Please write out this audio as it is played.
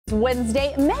It's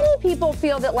Wednesday. Many people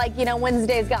feel that, like,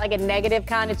 Wednesday's got like a negative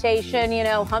connotation,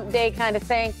 hump day kind of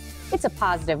thing. It's a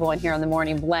positive one here on the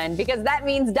Morning Blend because that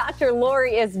means Dr.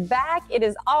 Lori is back. It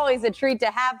is always a treat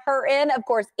to have her in. Of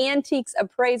course, antiques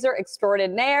appraiser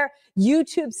extraordinaire,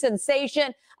 YouTube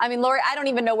sensation. I mean, Lori, I don't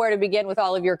even know where to begin with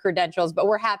all of your credentials, but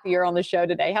we're happy you're on the show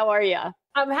today. How are you?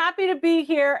 I'm happy to be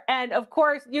here. And of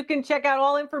course, you can check out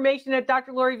all information at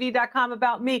drloriv.com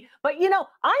about me. But,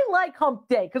 I like hump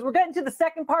day because we're getting to the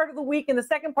second part of the week, and the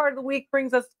second part of the week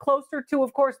brings us closer to,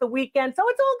 of course, the weekend. So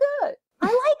it's all good. I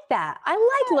like that. I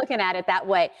like looking at it that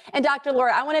way. And Dr.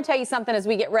 Lori, I want to tell you something as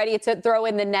we get ready to throw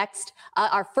in the next,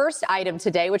 our first item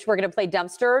today, which we're going to play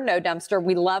dumpster or no dumpster.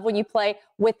 We love when you play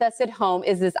with us at home.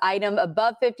 Is this item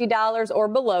above $50 or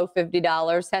below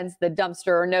 $50? Hence the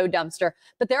dumpster or no dumpster.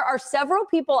 But there are several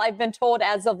people I've been told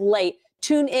as of late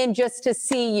tune in just to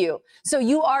see you. So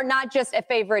you are not just a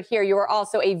favorite here. You are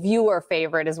also a viewer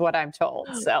favorite is what I'm told.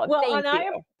 So thank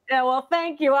you. Yeah, well,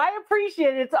 thank you. I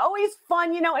appreciate it. It's always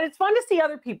fun, and it's fun to see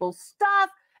other people's stuff.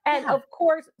 And of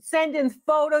course, send in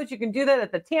photos. You can do that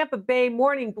at the Tampa Bay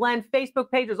Morning Blend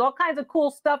Facebook page. There's all kinds of cool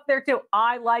stuff there too.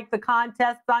 I like the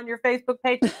contests on your Facebook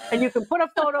page, and you can put a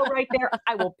photo right there.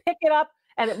 I will pick it up,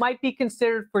 and it might be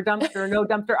considered for dumpster or no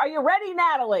dumpster. Are you ready,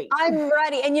 Natalie? I'm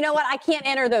ready. And you know what? I can't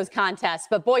enter those contests,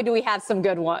 but boy, do we have some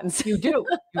good ones. You do.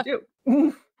 You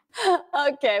do.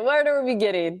 Okay, where are we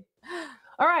beginning?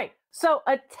 All right. So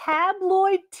a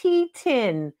tabloid tea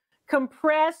tin,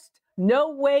 compressed,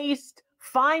 no waste,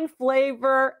 fine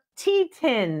flavor tea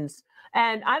tins.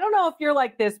 And I don't know if you're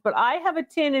like this, but I have a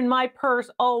tin in my purse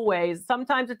always.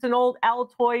 Sometimes it's an old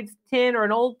Altoids tin or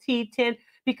an old tea tin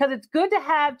because it's good to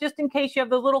have just in case you have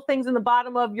those little things in the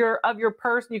bottom of your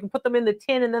purse and you can put them in the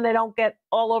tin and then they don't get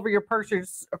all over your purse. You're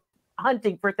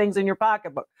hunting for things in your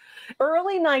pocketbook.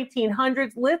 Early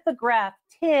 1900s lithograph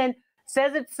tin.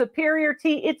 Says it's superior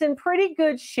tea. It's in pretty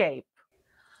good shape.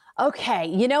 Okay,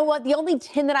 you know what? The only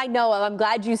tin that I know of, I'm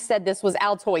glad you said this, was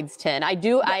Altoids tin. I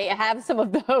have some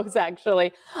of those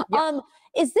actually. Yep.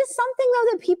 Is this something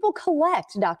though that people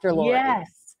collect, Dr. Lori?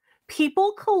 Yes.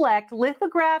 People collect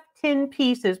lithograph tin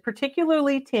pieces,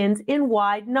 particularly tins in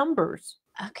wide numbers.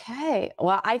 Okay.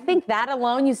 Well, I think that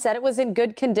alone, you said it was in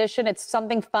good condition. It's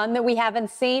something fun that we haven't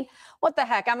seen. What the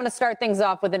heck? I'm going to start things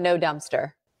off with a no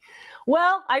dumpster.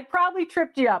 Well, I probably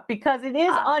tripped you up because it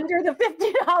is under the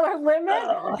 $50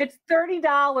 limit. It's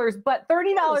 $30, but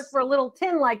 $30 for a little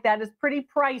tin like that is pretty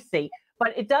pricey.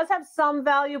 But it does have some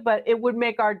value, but it would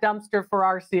make our dumpster for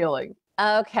our ceiling.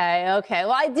 Okay.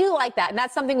 Well, I do like that. And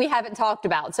that's something we haven't talked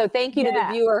about. So thank you to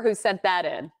the viewer who sent that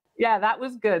in. Yeah, that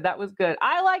was good.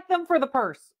 I like them for the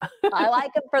purse. I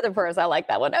like them for the purse. I like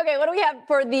that one. Okay, what do we have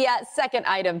for the second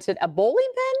item? A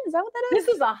bowling pin? Is that what that is?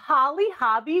 This is a Holly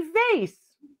Hobby vase.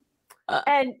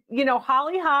 And,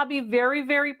 Holly Hobby, very,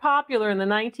 very popular in the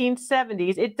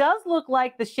 1970s. It does look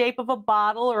like the shape of a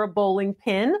bottle or a bowling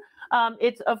pin.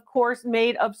 It's, of course,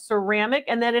 made of ceramic.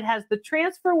 And then it has the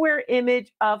transferware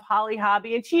image of Holly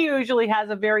Hobby. And she usually has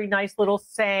a very nice little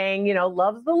saying,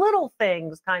 loves the little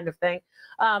things kind of thing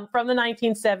from the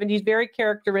 1970s. Very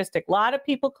characteristic. A lot of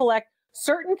people collect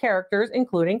certain characters,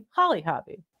 including Holly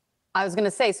Hobby. I was going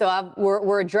to say, so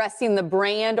we're addressing the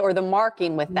brand or the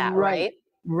marking with that, right?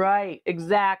 Right.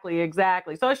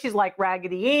 Exactly. So she's like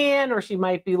Raggedy Ann, or she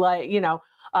might be like,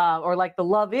 or like the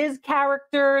Love Is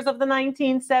characters of the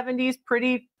 1970s.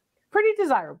 Pretty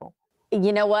desirable.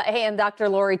 You know what? Hey, and Dr.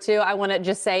 Lori, too, I want to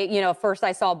just say, first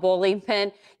I saw a bowling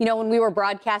pin. When we were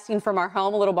broadcasting from our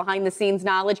home, a little behind the scenes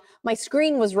knowledge, my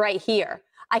screen was right here.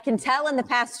 I can tell in the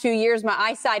past 2 years, my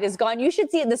eyesight is gone. You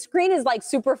should see it. The screen is like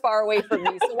super far away from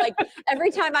me. So like every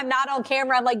time I'm not on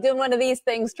camera, I'm like doing one of these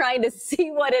things, trying to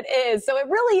see what it is. So it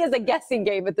really is a guessing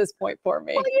game at this point for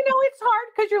me. Well, it's hard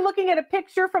because you're looking at a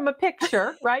picture from a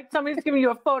picture, right? Somebody's giving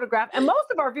you a photograph. And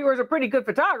most of our viewers are pretty good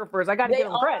photographers. I got to give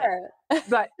them credit.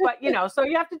 But so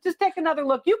you have to just take another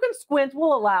look. You can squint.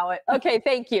 We'll allow it. Okay,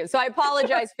 thank you. So I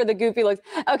apologize for the goofy looks.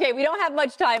 Okay, we don't have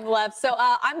much time left. So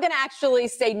I'm going to actually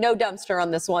say no dumpster on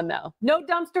this one, though. No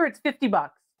dumpster. It's $50.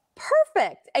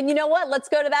 Perfect. And you know what? Let's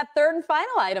go to that third and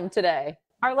final item today.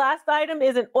 Our last item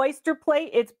is an oyster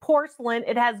plate. It's porcelain.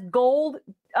 It has gold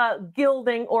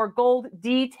gilding or gold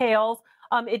details.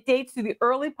 It dates to the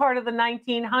early part of the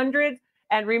 1900s.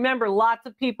 And remember, lots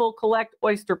of people collect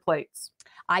oyster plates.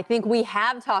 I think we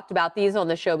have talked about these on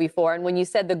the show before. And when you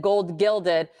said the gold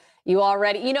gilded, you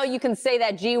already, you can say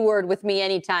that G word with me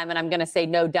anytime. And I'm going to say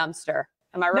no dumpster.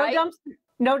 Am I right?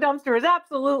 No dumpster is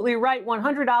absolutely right.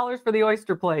 $100 for the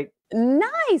oyster plate.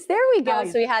 Nice. There we go.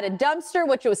 Nice. So you had a dumpster,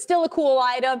 which was still a cool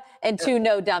item, and 2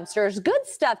 no dumpsters. Good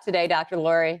stuff today, Dr.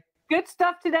 Lori. Good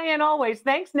stuff today and always.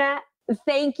 Thanks, Nat.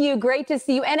 Thank you. Great to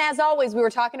see you. And as always, we were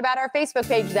talking about our Facebook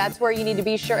page. That's where you need to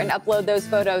be sure and upload those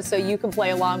photos so you can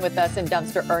play along with us in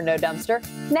Dumpster or No Dumpster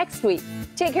next week.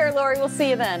 Take care, Lori. We'll see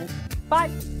you then. Bye.